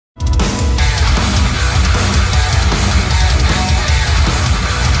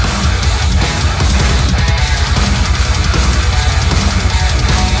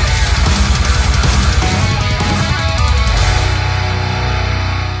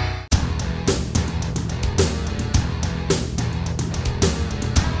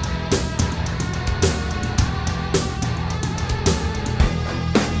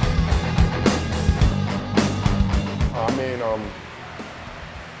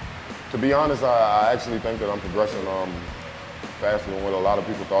To be honest, I actually think that I'm progressing faster than what a lot of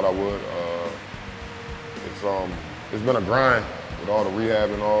people thought I would. It's been a grind with all the rehab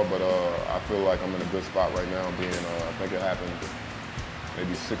and all, but I feel like I'm in a good spot right now. I think it happened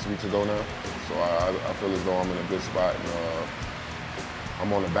maybe 6 weeks ago now, so I feel as though I'm in a good spot. And,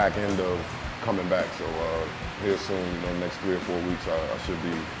 I'm on the back end of coming back, so here soon, in the next 3 or 4 weeks, I should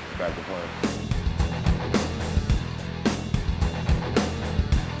be back to playing.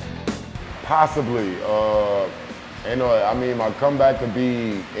 Possibly. I mean, my comeback could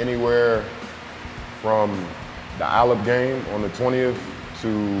be anywhere from the Alep game on the 20th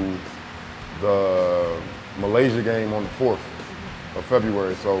to the Malaysia game on the 4th of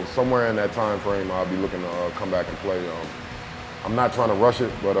February. So somewhere in that time frame, I'll be looking to come back and play. I'm not trying to rush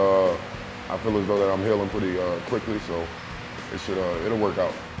it, but I feel as though that I'm healing pretty quickly, so it'll work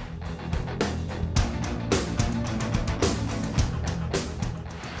out.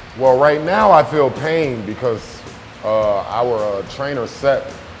 Well, right now I feel pain because our trainer Seth,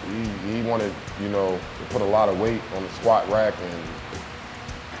 he wanted, to put a lot of weight on the squat rack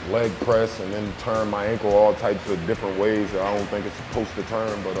and leg press and then turn my ankle all types of different ways that I don't think it's supposed to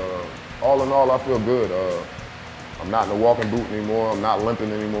turn. But all in all, I feel good. I'm not in a walking boot anymore. I'm not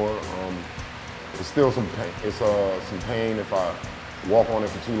limping anymore. It's still some pain. It's some pain if I walk on it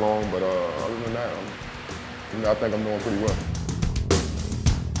for too long. But other than that, I think I'm doing pretty well.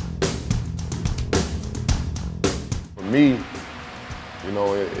 For me,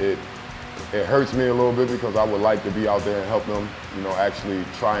 it hurts me a little bit because I would like to be out there and help them, actually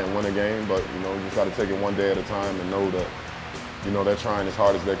try and win a game. But, you just got to take it one day at a time and know that, they're trying as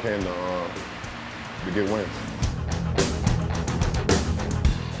hard as they can to get wins.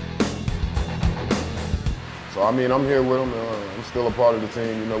 So, I mean, I'm here with them. I'm still a part of the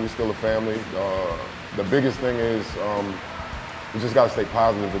team. We're still a family. The biggest thing is we just got to stay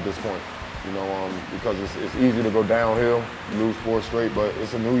positive at this point, because it's easy to go downhill, lose 4 straight, but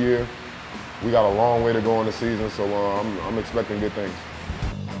it's a new year. We got a long way to go in the season, so I'm expecting good things.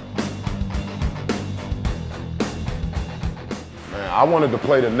 Man, I wanted to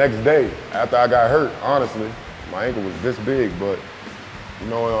play the next day after I got hurt, honestly. My ankle was this big, but,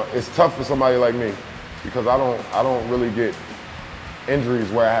 it's tough for somebody like me because I don't really get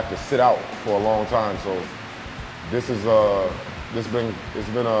injuries where I have to sit out for a long time. So it's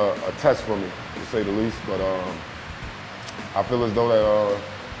been a test for me, to say the least, but I feel as though that,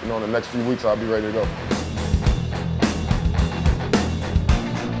 in the next few weeks, I'll be ready to go.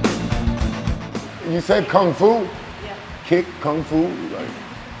 You said Kung Fu? Yeah. Kick, Kung Fu?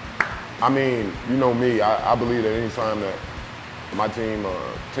 I mean, you know me, I believe that any time that my team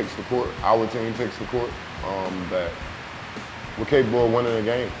takes the court, our team takes the court, that we're capable of winning a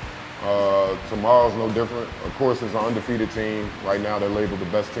game. Tomorrow's no different. Of course, it's an undefeated team. Right now, they're labeled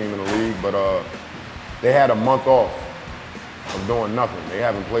the best team in the league, but they had a month off of doing nothing. They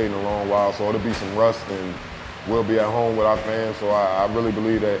haven't played in a long while, so it'll be some rust, and we'll be at home with our fans. So I really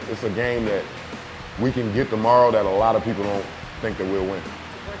believe that it's a game that we can get tomorrow that a lot of people don't think that we'll win.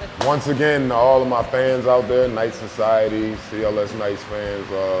 Once again, all of my fans out there, Knight Society, CLS Knights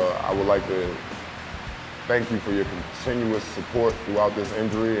fans, I would like to thank you for your continuous support throughout this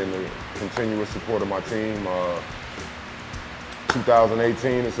injury and the continuous support of my team.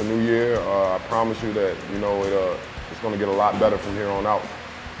 2018, it's a new year. I promise you that, it's going to get a lot better from here on out.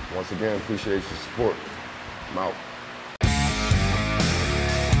 Once again, appreciate your support. I'm out.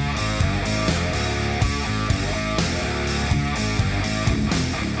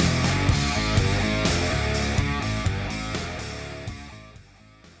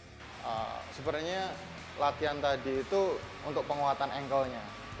 Sebenarnya latihan tadi itu untuk penguatan ankle-nya.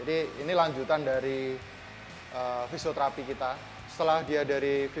 Jadi ini lanjutan dari fisioterapi kita. Setelah dia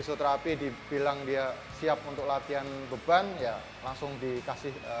dari fisioterapi dibilang dia siap untuk latihan beban, ya langsung dikasih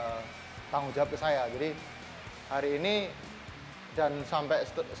tanggung jawab ke saya. Jadi hari ini dan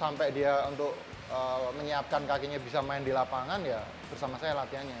sampai dia untuk menyiapkan kakinya bisa main di lapangan, ya bersama saya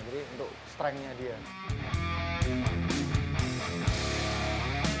latihannya. Jadi untuk strength-nya dia.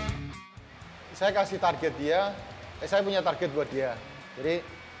 Saya kasih target dia, saya punya target buat dia. Jadi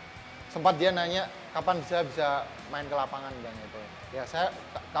sempat dia nanya kapan saya bisa main ke lapangan dan itu. Ya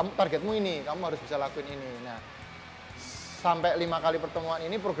kamu targetmu ini, kamu harus bisa lakuin ini. Nah, sampai 5 kali pertemuan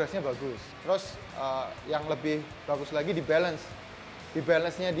ini progresnya bagus. Terus yang lebih bagus lagi di balance. Di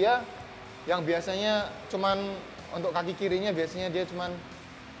balance-nya dia yang biasanya cuman untuk kaki kirinya biasanya dia cuman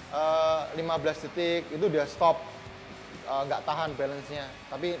 15 detik itu udah stop. Nggak tahan balance-nya,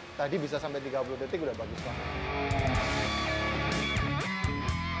 tapi tadi bisa sampai 30 detik udah bagus banget.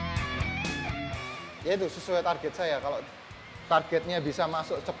 Ya itu sesuai target saya, kalau targetnya bisa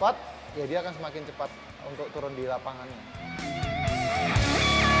masuk cepat, ya dia akan semakin cepat untuk turun di lapangannya.